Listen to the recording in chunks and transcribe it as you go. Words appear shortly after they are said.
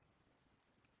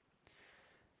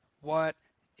What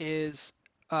is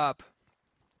up,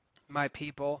 my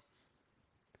people?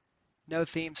 No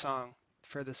theme song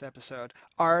for this episode.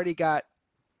 Already got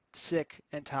sick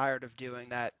and tired of doing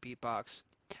that beatbox,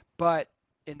 but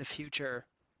in the future,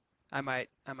 I might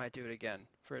do it again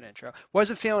for an intro.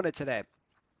 Wasn't feeling it today.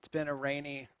 It's been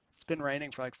raining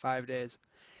for like 5 days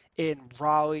in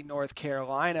Raleigh, North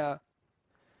Carolina.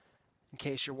 In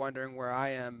case you're wondering where I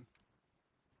am,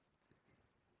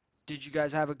 did you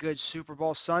guys have a good Super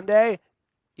Bowl Sunday?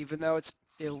 Even though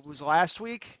it was last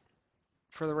week,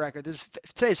 for the record,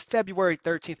 today's February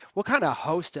 13th. What kind of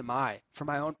host am I for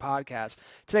my own podcast?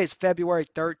 Today's February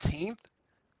 13th,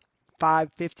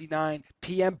 5:59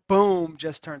 p.m. Boom,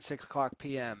 just turned 6 o'clock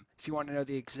p.m. If you want to know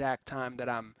the exact time that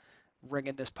I'm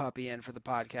ringing this puppy in for the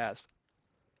podcast.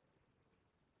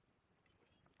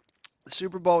 The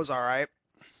Super Bowl was all right.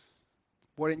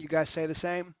 Wouldn't you guys say the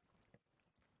same?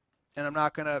 And I'm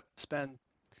not going to spend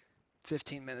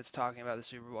 15 minutes talking about the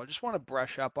Super Bowl. I just want to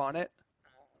brush up on it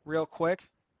real quick.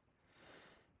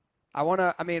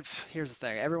 Here's the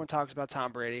thing. Everyone talks about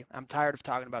Tom Brady. I'm tired of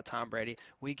talking about Tom Brady.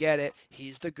 We get it.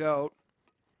 He's the GOAT.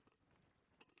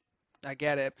 I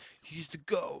get it. He's the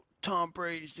GOAT. Tom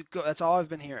Brady's the GOAT. That's all I've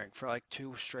been hearing for like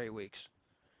 2 straight weeks.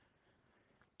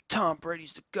 Tom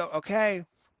Brady's the GOAT. Okay,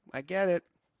 I get it.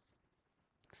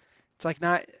 It's like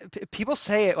not, people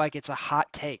say it like it's a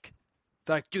hot take.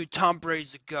 They're like, dude, Tom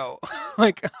Brady's the GOAT.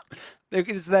 Like,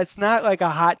 that's not like a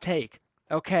hot take.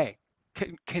 Okay,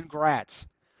 congrats.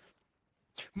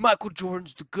 Michael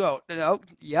Jordan's the GOAT. No,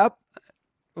 yep.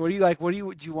 What do you like?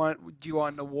 Do you want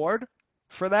an award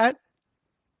for that?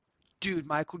 Dude,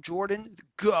 Michael Jordan, the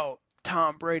GOAT.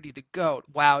 Tom Brady, the GOAT.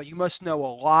 Wow, you must know a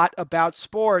lot about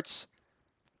sports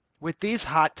with these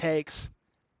hot takes.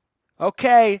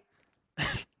 Okay.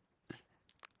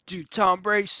 Dude, Tom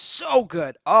Brady's so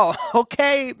good. Oh,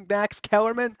 okay, Max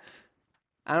Kellerman.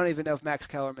 I don't even know if Max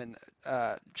Kellerman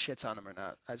shits on him or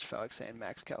not. I just felt like saying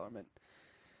Max Kellerman.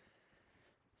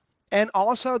 And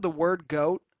also, the word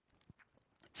GOAT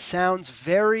sounds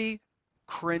very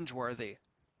cringeworthy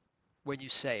when you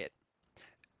say it.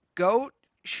 GOAT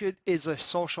is a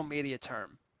social media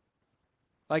term.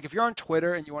 Like if you're on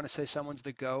Twitter and you want to say someone's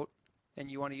the GOAT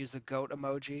and you want to use the GOAT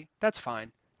emoji, that's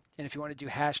fine. And if you want to do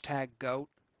hashtag GOAT,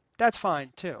 that's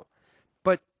fine too.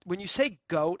 But when you say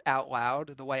GOAT out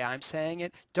loud, the way I'm saying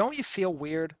it, don't you feel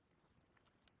weird?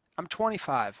 I'm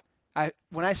 25.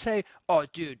 When I say, "Oh,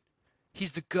 dude,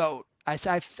 he's the GOAT,"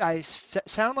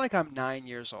 sound like I'm 9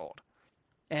 years old.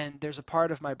 And there's a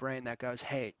part of my brain that goes,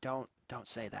 "Hey, don't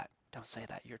say that. Don't say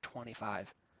that. You're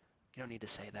 25. You don't need to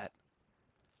say that."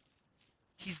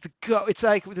 He's the go. It's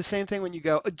like the same thing when you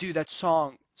go, oh, dude, that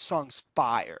song's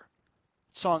fire.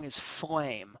 Song is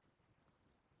flame.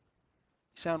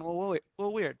 You sound a little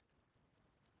weird.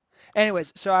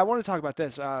 Anyways, so I want to talk about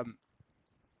this.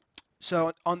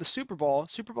 So on the Super Bowl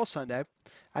Sunday,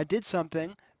 I did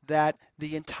something that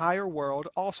the entire world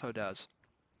also does.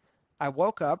 I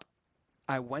woke up.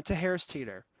 I went to Harris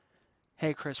Teeter.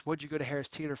 Hey, Chris, what'd you go to Harris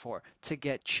Teeter for? To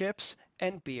get chips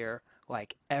and beer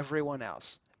like everyone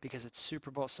else because it's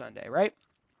Super Bowl Sunday, right?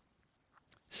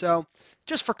 So,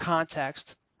 just for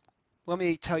context, let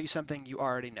me tell you something you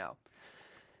already know.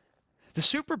 The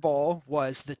Super Bowl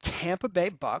was the Tampa Bay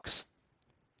Bucks,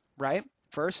 right,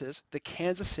 versus the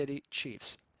Kansas City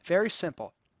Chiefs. Very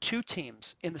simple. Two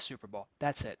teams in the Super Bowl.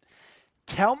 That's it.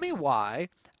 Tell me why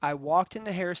I walked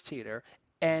into Harris Teeter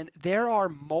and there are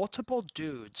multiple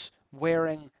dudes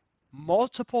wearing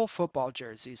multiple football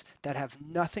jerseys that have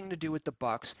nothing to do with the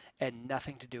Bucks and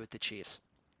nothing to do with the Chiefs.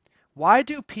 Why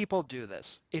do people do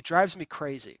this? It drives me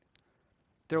crazy.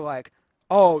 They're like,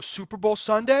 "Oh, Super Bowl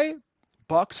Sunday?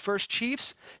 Bucks versus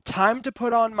Chiefs? Time to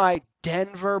put on my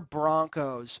Denver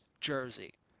Broncos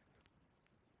jersey."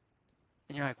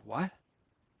 And you're like, "What?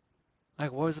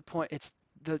 Like what was the point? It's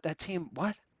that team,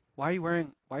 what? Why are you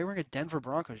wearing a Denver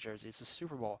Broncos jersey? It's the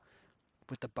Super Bowl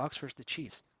with the Bucks versus the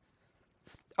Chiefs."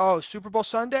 "Oh, Super Bowl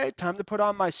Sunday? Time to put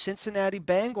on my Cincinnati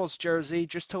Bengals jersey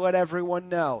just to let everyone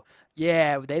know.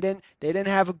 Yeah, they didn't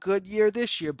have a good year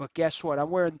this year, but guess what? I'm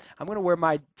gonna wear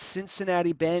my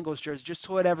Cincinnati Bengals jersey just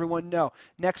to let everyone know.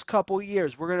 Next couple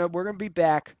years, we're gonna be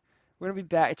back. We're gonna be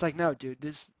back." It's like, no, dude,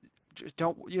 this just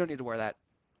don't you don't need to wear that.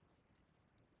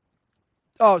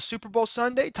 "Oh, Super Bowl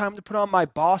Sunday? Time to put on my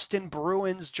Boston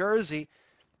Bruins jersey."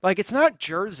 Like it's not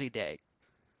Jersey Day.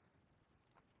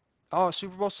 "Oh,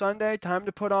 Super Bowl Sunday? Time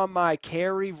to put on my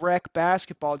Cary Wreck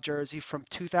basketball jersey from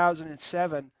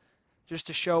 2007 just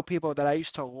to show people that I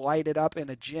used to light it up in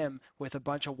a gym with a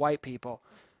bunch of white people."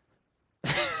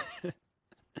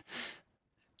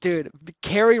 Dude, the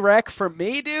Cary Wreck for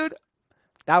me, dude,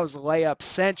 that was layup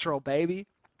central, baby.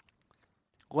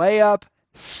 Layup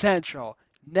Central.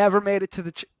 Never made it to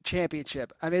the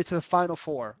championship. I made it to the Final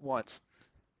Four once.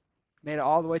 Made it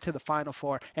all the way to the Final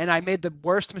Four, and I made the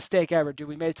worst mistake ever, dude.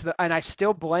 We made it to the, and I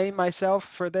still blame myself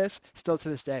for this, still to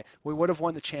this day. We would have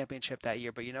won the championship that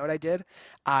year, but you know what I did?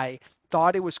 I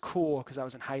thought it was cool because I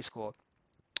was in high school.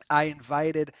 I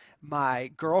invited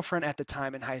my girlfriend at the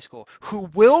time in high school, who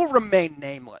will remain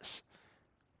nameless.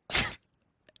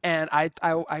 And I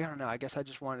don't know. I guess I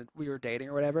just wanted we were dating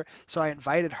or whatever. So I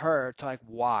invited her to like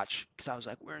watch because I was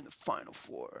like, we're in the Final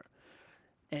Four,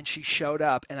 and she showed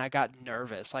up, and I got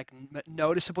nervous, like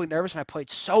noticeably nervous, and I played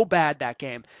so bad that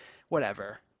game.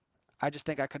 Whatever. I just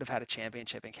think I could have had a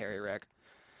championship in Kerry Rec,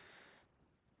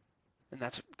 and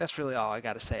that's really all I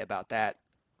got to say about that.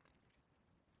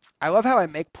 I love how I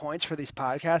make points for these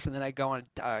podcasts, and then I go on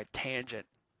a tangent.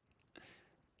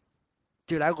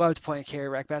 Dude, I loved playing Kerry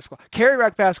Rec basketball. Kerry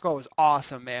Rec basketball was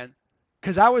awesome, man.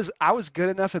 Cause I was good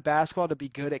enough at basketball to be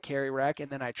good at Kerry Rec, and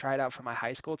then I tried out for my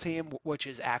high school team, which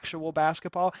is actual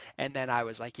basketball, and then I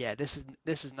was like, yeah, this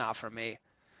is not for me.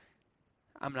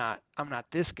 I'm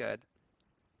not this good.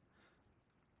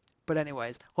 But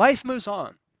anyways, life moves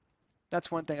on.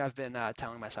 That's one thing I've been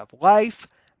telling myself. Life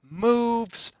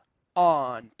moves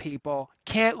on, people.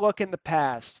 Can't look in the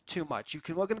past too much. You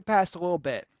can look in the past a little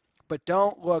bit, but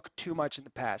don't look too much in the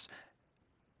past.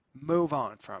 Move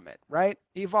on from it, right?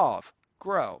 Evolve,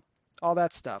 grow, all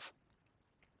that stuff.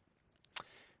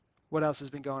 What else has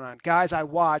been going on? Guys, I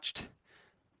watched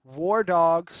War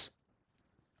Dogs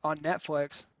on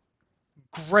Netflix.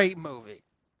 Great movie.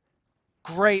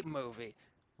 Great movie.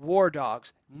 War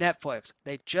Dogs, Netflix.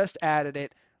 They just added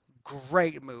it.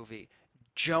 Great movie.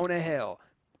 Jonah Hill,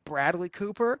 Bradley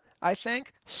Cooper, I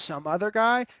think, some other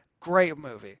guy. Great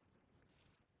movie.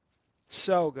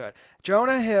 So good.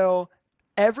 Jonah Hill,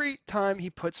 every time he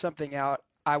puts something out,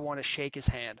 I want to shake his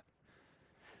hand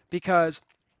because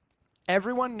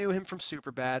everyone knew him from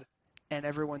Superbad, and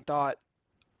everyone thought,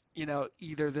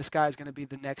 either this guy's going to be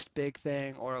the next big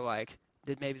thing or like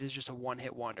that maybe there's just a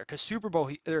one-hit wonder. Because Super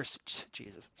Bowl, there's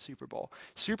Jesus, Super Bowl,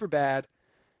 Superbad,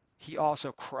 he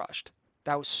also crushed.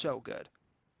 That was so good.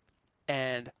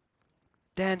 And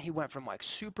then he went from like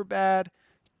Superbad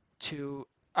to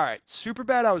all right,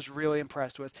 Superbad I was really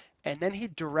impressed with, and then he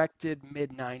directed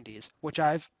Mid '90s, which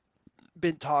I've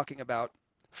been talking about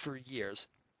for years.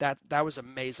 That was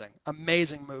amazing,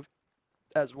 amazing move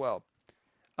as well.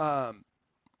 Um,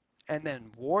 and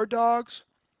then War Dogs,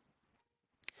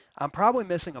 I'm probably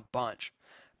missing a bunch,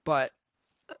 but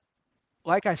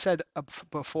like I said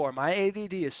before, my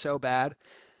ADD is so bad.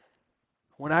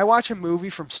 When I watch a movie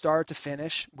from start to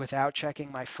finish without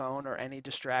checking my phone or any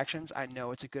distractions, I know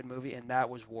it's a good movie, and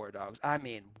that was War Dogs. I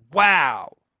mean,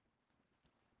 wow!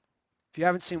 If you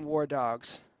haven't seen War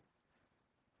Dogs,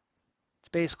 it's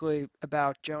basically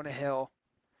about Jonah Hill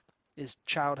is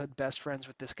childhood best friends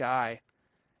with this guy,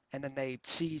 and then they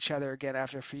see each other again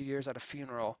after a few years at a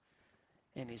funeral.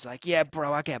 And he's like, "Yeah,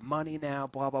 bro, I get money now."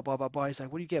 Blah blah blah blah blah. He's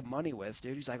like, "What do you get money with,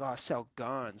 dude?" He's like, "Oh, I sell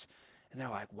guns." And they're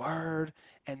like, "Word."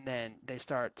 And then they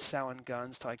start selling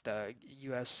guns to like the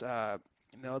U.S.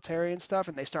 Military and stuff,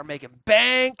 and they start making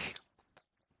bank.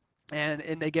 And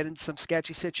they get into some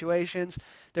sketchy situations.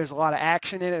 There's a lot of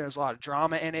action in it. There's a lot of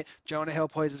drama in it. Jonah Hill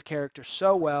plays his character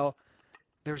so well.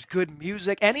 There's good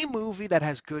music. Any movie that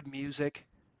has good music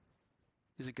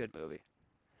is a good movie.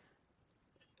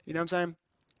 You know what I'm saying?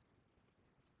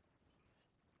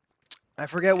 I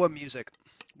forget what music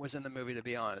was in the movie, to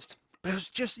be honest. But it was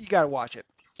just, you got to watch it.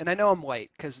 And I know I'm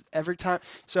late because every time.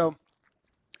 So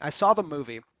I saw the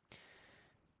movie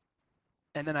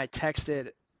and then I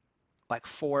texted like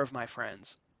four of my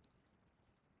friends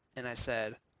and I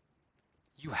said,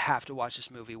 "You have to watch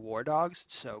this movie, War Dogs.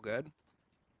 So good."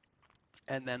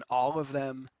 And then all of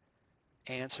them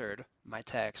answered my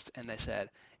text and they said,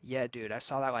 "Yeah, dude, I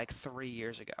saw that like 3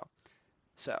 years ago."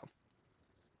 So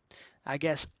I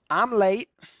guess I'm late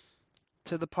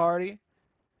to the party.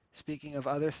 Speaking of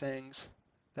other things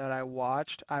that I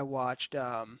watched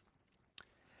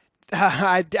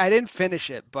I didn't finish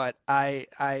it, but I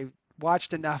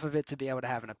watched enough of it to be able to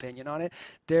have an opinion on it.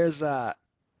 There's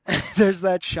there's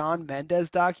that Shawn Mendes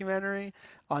documentary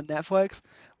on Netflix,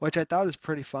 which I thought was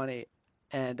pretty funny,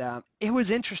 and it was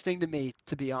interesting to me,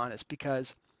 to be honest,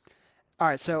 because all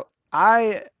right, so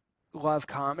I love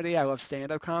comedy. I love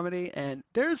stand-up comedy, and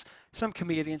there's some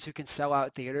comedians who can sell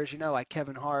out theaters. Like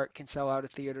Kevin Hart can sell out a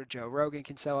theater, Joe Rogan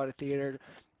can sell out a theater,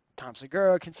 Tom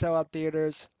Segura can sell out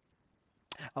theaters.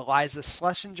 Eliza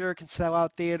Schlesinger can sell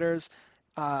out theaters.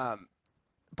 Um,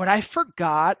 but I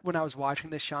forgot when I was watching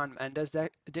the Shawn Mendes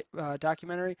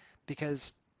documentary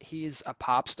because he's a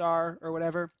pop star or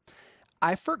whatever.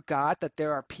 I forgot that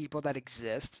there are people that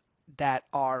exist that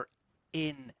are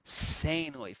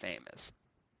insanely famous,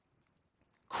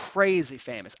 crazy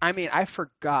famous. I mean, I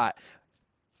forgot.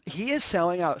 He is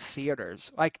selling out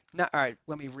theaters. Like, not, all right,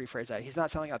 let me rephrase that. He's not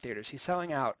selling out theaters. He's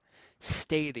selling out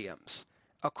stadiums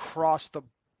across the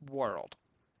world.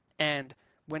 And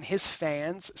when his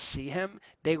fans see him,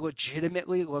 they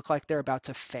legitimately look like they're about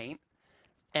to faint.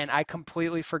 And I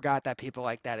completely forgot that people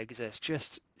like that exist.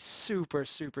 Just super,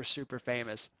 super, super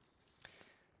famous.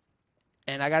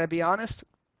 And I got to be honest,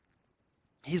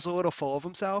 he's a little full of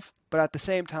himself, but at the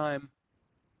same time,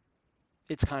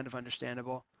 it's kind of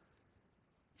understandable.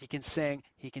 He can sing,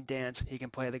 he can dance, he can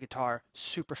play the guitar.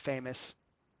 Super famous.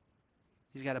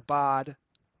 He's got a bod.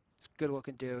 He's a good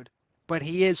looking dude. But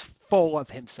he is full of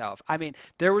himself. I mean,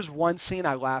 there was one scene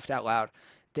I laughed out loud.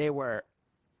 They were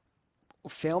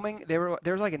filming, there was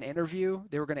like an interview.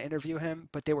 They were going to interview him,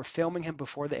 but they were filming him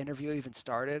before the interview even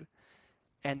started,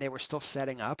 and they were still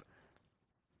setting up.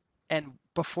 And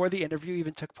before the interview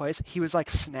even took place, he was like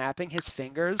snapping his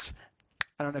fingers.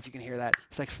 I don't know if you can hear that.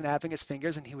 He's like snapping his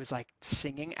fingers and he was like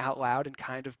singing out loud and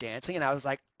kind of dancing. And I was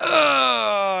like, oh,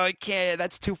 I can't.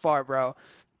 That's too far, bro.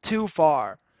 Too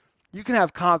far. You can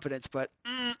have confidence, but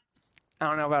I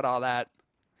don't know about all that.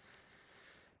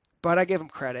 But I give him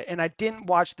credit. And I didn't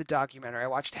watch the documentary. I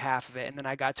watched half of it. And then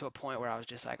I got to a point where I was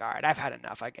just like, all right, I've had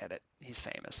enough. I get it. He's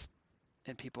famous.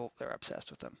 And people, they're obsessed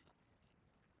with him.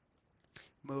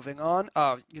 Moving on.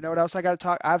 Oh, you know what else I got to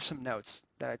talk? I have some notes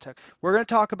that I took. We're going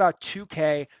to talk about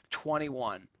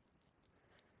 2K21.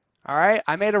 All right.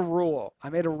 I made a rule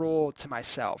to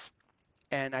myself.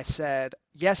 And I said,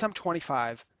 yes, I'm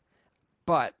 25,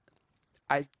 but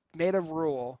I made a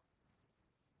rule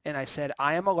and I said,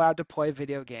 I am allowed to play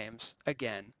video games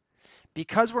again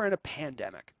because we're in a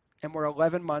pandemic and we're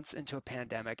 11 months into a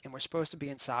pandemic and we're supposed to be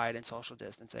inside and social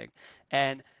distancing.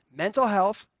 And mental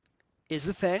health is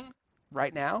a thing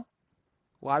right now.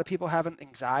 A lot of people have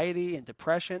anxiety and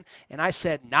depression. And I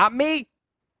said, not me.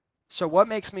 So, what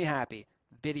makes me happy?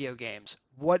 Video games.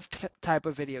 What type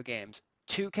of video games?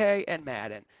 2K and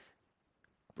Madden.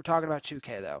 We're talking about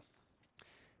 2K though.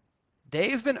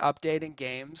 They've been updating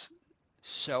games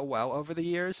so well over the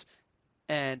years,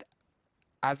 and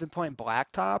I've been playing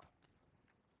Blacktop,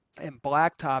 and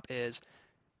Blacktop is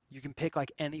you can pick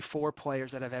like any four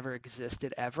players that have ever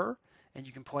existed ever, and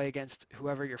you can play against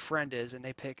whoever your friend is, and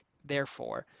they pick their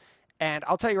four. And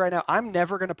I'll tell you right now, I'm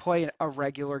never going to play a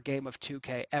regular game of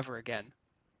 2K ever again.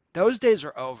 Those days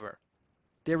are over.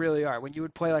 They really are. When you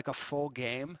would play like a full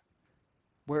game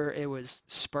where it was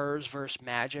Spurs versus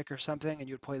Magic or something, and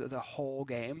you would play the whole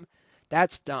game,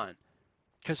 that's done.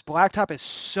 Because Blacktop is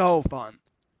so fun.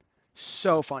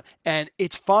 So fun. And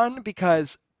it's fun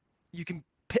because you can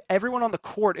everyone on the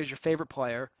court is your favorite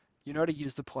player. You know how to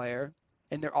use the player,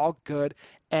 and they're all good.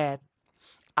 And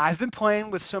I've been playing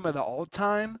with some of the old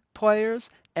time players,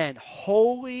 and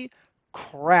holy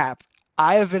crap,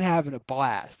 I have been having a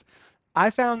blast.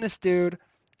 I found this dude.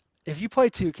 If you play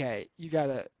 2K, you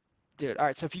gotta, dude. All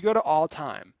right, so if you go to all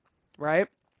time, right?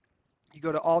 You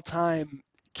go to all time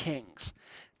kings.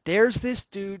 There's this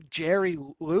dude, Jerry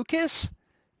Lucas,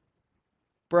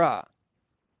 bruh.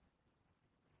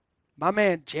 My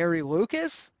man Jerry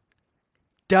Lucas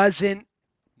doesn't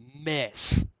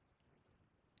miss.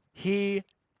 He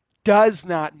does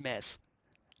not miss.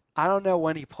 I don't know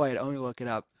when he played. Let me look it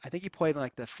up. I think he played in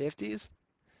like the 50s.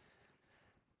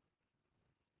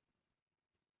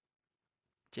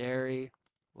 Jerry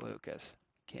Lucas,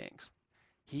 Kings.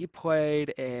 He played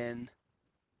in.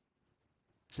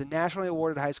 He's a nationally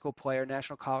awarded high school player,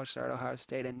 national college star at Ohio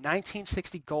State, and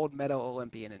 1960 gold medal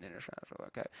Olympian in international.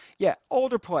 Okay, yeah,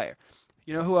 older player.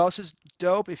 You know who else is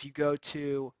dope? If you go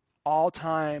to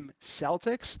all-time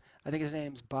Celtics, I think his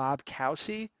name's Bob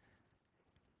Cousy.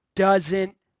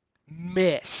 Doesn't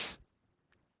miss.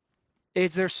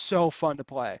 They're so fun to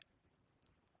play.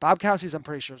 Bob Cowsey's I'm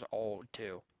pretty sure is old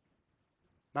too.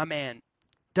 My man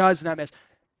does not miss.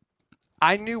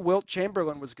 I knew Wilt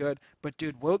Chamberlain was good, but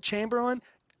dude, Wilt Chamberlain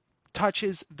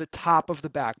touches the top of the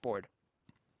backboard.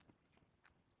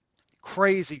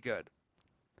 Crazy good.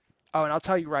 Oh, and I'll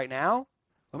tell you right now.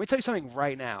 Let me tell you something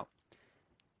right now.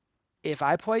 If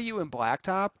I play you in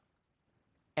Blacktop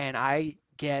and I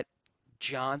get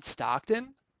John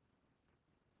Stockton,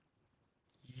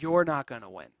 you're not gonna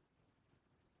win.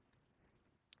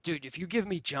 Dude, if you give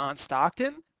me John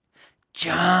Stockton,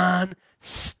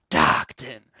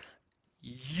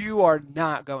 you are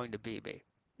not going to beat me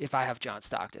if I have John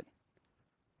Stockton.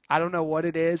 I don't know what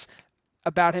it is.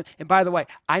 about him. And by the way,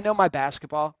 I know my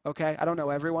basketball, okay? I don't know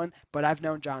everyone, but I've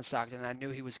known John Stockton and I knew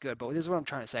he was good. But this is what I'm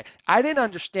trying to say. I didn't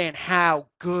understand how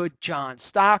good John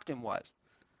Stockton was.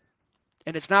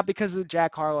 And it's not because of the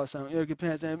Jack Harlow song.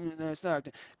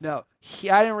 Stockton. No,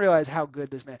 I didn't realize how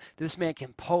good this man. This man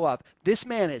can pull up. This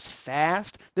man is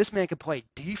fast. This man can play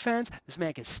defense. This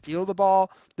man can steal the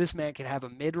ball. This man can have a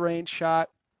mid-range shot.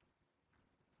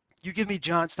 You give me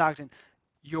John Stockton,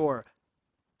 you're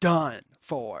done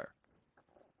for.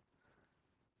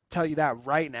 Tell you that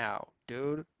right now,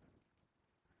 dude.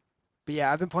 But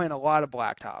yeah, I've been playing a lot of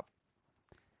Blacktop.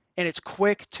 And it's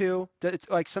quick too. It's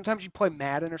like sometimes you play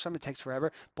Madden or something, it takes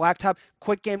forever. Blacktop,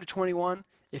 quick game to 21.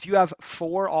 If you have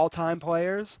four all-time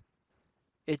players,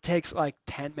 it takes like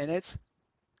 10 minutes.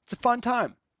 It's a fun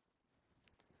time.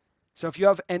 So if you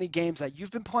have any games that you've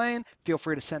been playing, feel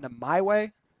free to send them my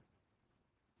way.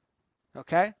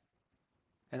 Okay?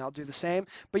 And I'll do the same.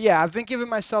 But yeah, I've been giving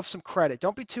myself some credit.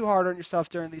 Don't be too hard on yourself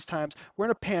during these times. We're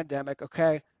in a pandemic,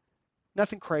 okay?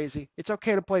 Nothing crazy. It's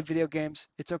okay to play video games.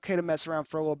 It's okay to mess around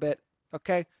for a little bit.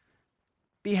 Okay?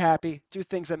 Be happy. Do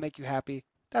things that make you happy.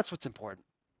 That's what's important,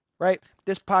 right?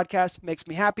 This podcast makes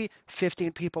me happy.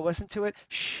 15 people listen to it.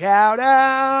 Shout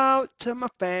out to my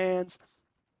fans.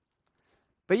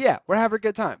 But yeah, we're having a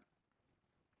good time.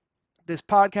 This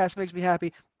podcast makes me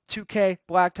happy. 2K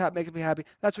Blacktop makes me happy.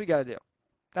 That's what we got to do.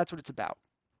 That's what it's about.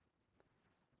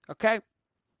 Okay?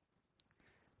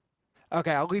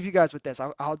 Okay, I'll leave you guys with this.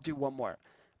 I'll do one more.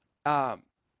 Um,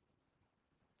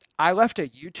 I left a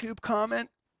YouTube comment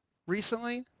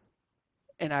recently,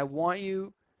 and I want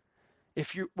you,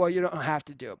 if you, well, you don't have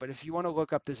to do it, but if you want to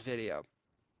look up this video,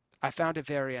 I found it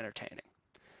very entertaining.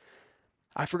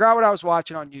 I forgot what I was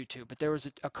watching on YouTube, but there was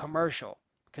a commercial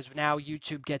because now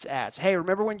YouTube gets ads. Hey,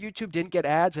 remember when YouTube didn't get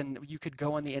ads and you could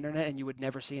go on the internet and you would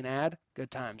never see an ad? Good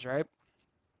times, right?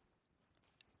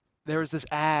 There was this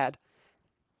ad,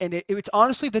 and it's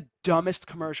honestly the dumbest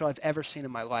commercial I've ever seen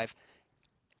in my life.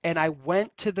 And I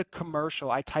went to the commercial.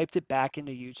 I typed it back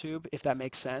into YouTube, if that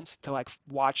makes sense, to like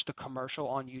watch the commercial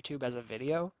on YouTube as a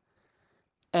video.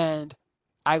 And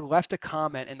I left a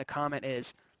comment, and the comment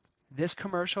is, "This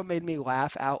commercial made me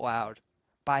laugh out loud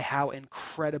by how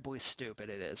incredibly stupid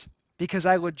it is." Because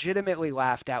I legitimately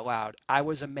laughed out loud. I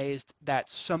was amazed that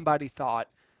somebody thought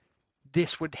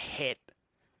this would hit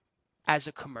as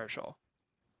a commercial.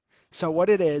 So what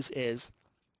it is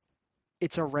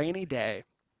it's a rainy day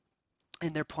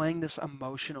and they're playing this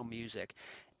emotional music.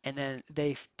 And then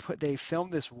they film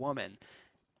this woman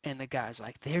and the guy's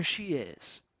like, "There she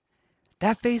is.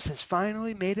 That face has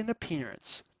finally made an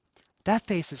appearance. That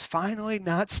face is finally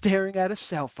not staring at a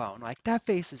cell phone. Like that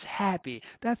face is happy.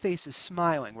 That face is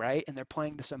smiling, right?" And they're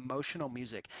playing this emotional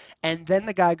music. And then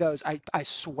the guy goes, I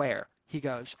swear, he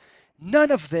goes,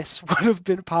 "None of this would have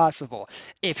been possible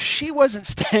if she wasn't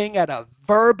staying at a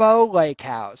Verbo Lake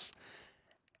House."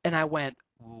 And I went,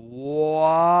 "What?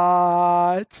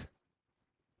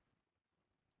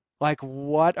 Like,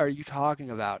 what are you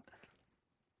talking about?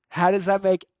 How does that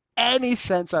make any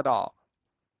sense at all?"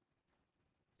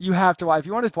 You have to watch. If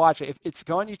you want to watch it, if it's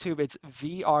go on YouTube, it's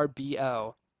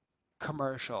VRBO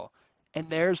commercial. And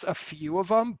there's a few of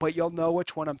them, but you'll know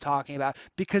which one I'm talking about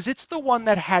because it's the one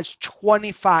that has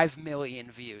 25 million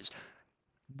views.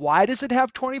 Why does it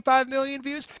have 25 million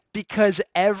views? Because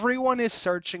everyone is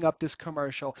searching up this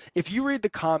commercial. If you read the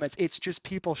comments, it's just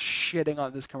people shitting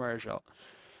on this commercial.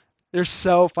 They're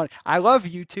so funny. I love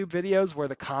YouTube videos where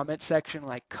the comment section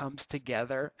like comes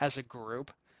together as a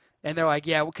group. And they're like,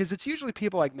 yeah, because it's usually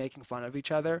people like making fun of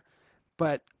each other.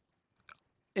 But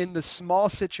in the small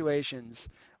situations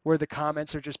where the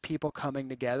comments are just people coming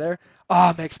together,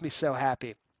 oh, it makes me so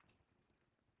happy.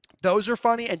 Those are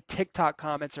funny, and TikTok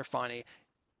comments are funny.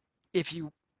 If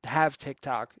you have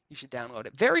TikTok, you should download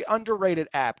it. Very underrated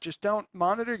app. Just don't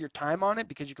monitor your time on it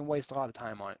because you can waste a lot of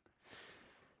time on it.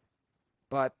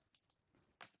 But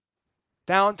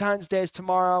Valentine's Day is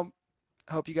tomorrow.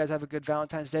 I hope you guys have a good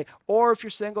Valentine's Day. Or if you're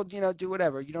single, do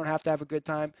whatever. You don't have to have a good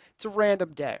time. It's a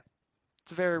random day.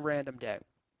 It's a very random day.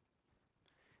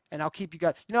 And I'll keep you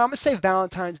guys. I'm gonna save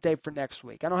Valentine's Day for next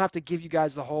week. I don't have to give you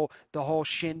guys the whole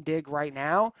shindig right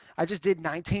now. I just did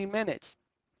 19 minutes.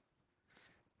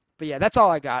 But yeah, that's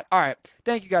all I got. All right.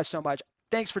 Thank you guys so much.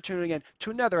 Thanks for tuning in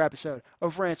to another episode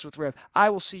of Rants with Riv. I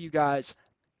will see you guys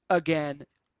again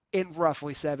in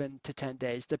roughly 7 to 10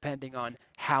 days, depending on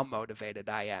how motivated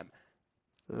I am.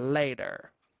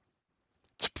 Later.